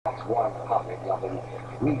one public oven.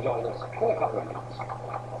 Rejoin us in a couple of minutes.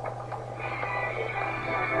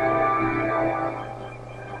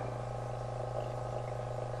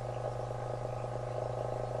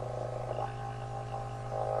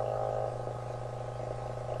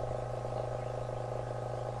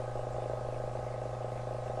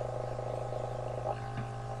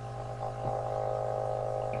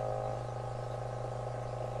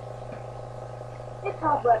 It's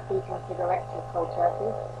hard work eating cigarettes with cold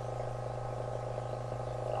turkey.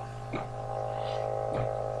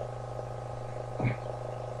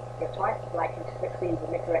 You're twice as likely to succeed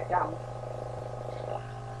with Nicorette gum.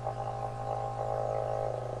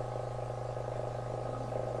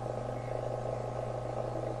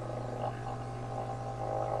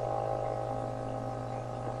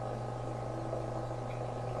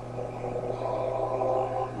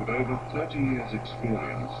 With over 30 years'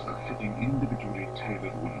 experience of fitting individually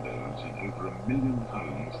tailored windows in over 1 million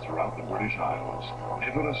homes throughout the British Isles,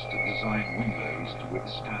 Everest designed windows to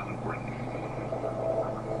withstand rain.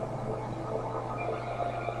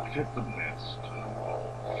 Fit the best.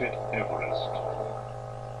 Fit Everest.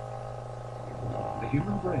 The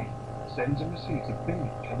human brain sends and receives a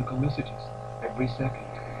billion chemical messages every second.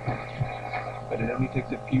 But it only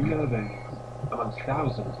takes a few nerve endings amongst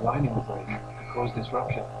thousands lining the brain to cause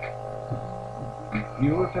disruption.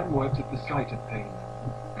 Nurofen works at the site of pain,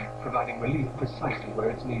 providing relief precisely where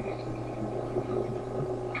it's needed.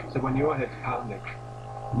 So when your head's pounding,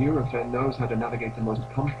 Nurofen knows how to navigate the most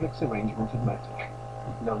complex arrangement of matter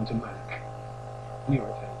known to man.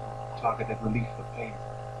 Nurofen, targeted relief for pain.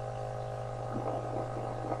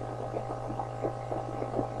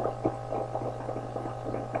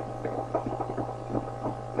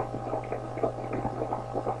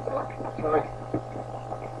 Sorry.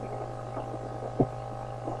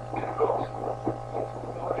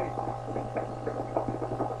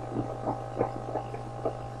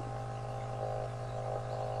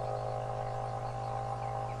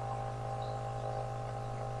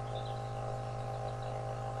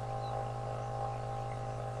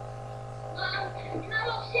 Can I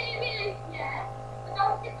not see a biscuit? Yeah, but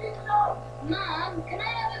don't get too close. Mum, can I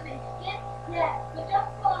have a biscuit? Yeah, but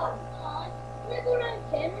just one. Mum, can I go round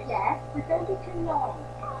Tim's? Yes, but don't be too long.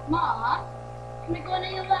 Mum, can I go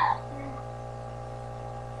near your left?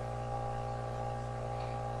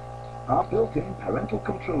 Our built-in parental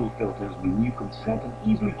control filters mean you can set and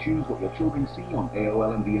easily choose what your children see on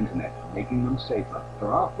AOL and the internet, making them safer.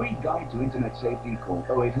 For our free guide to internet safety, call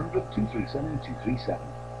 0800 237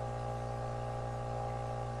 237.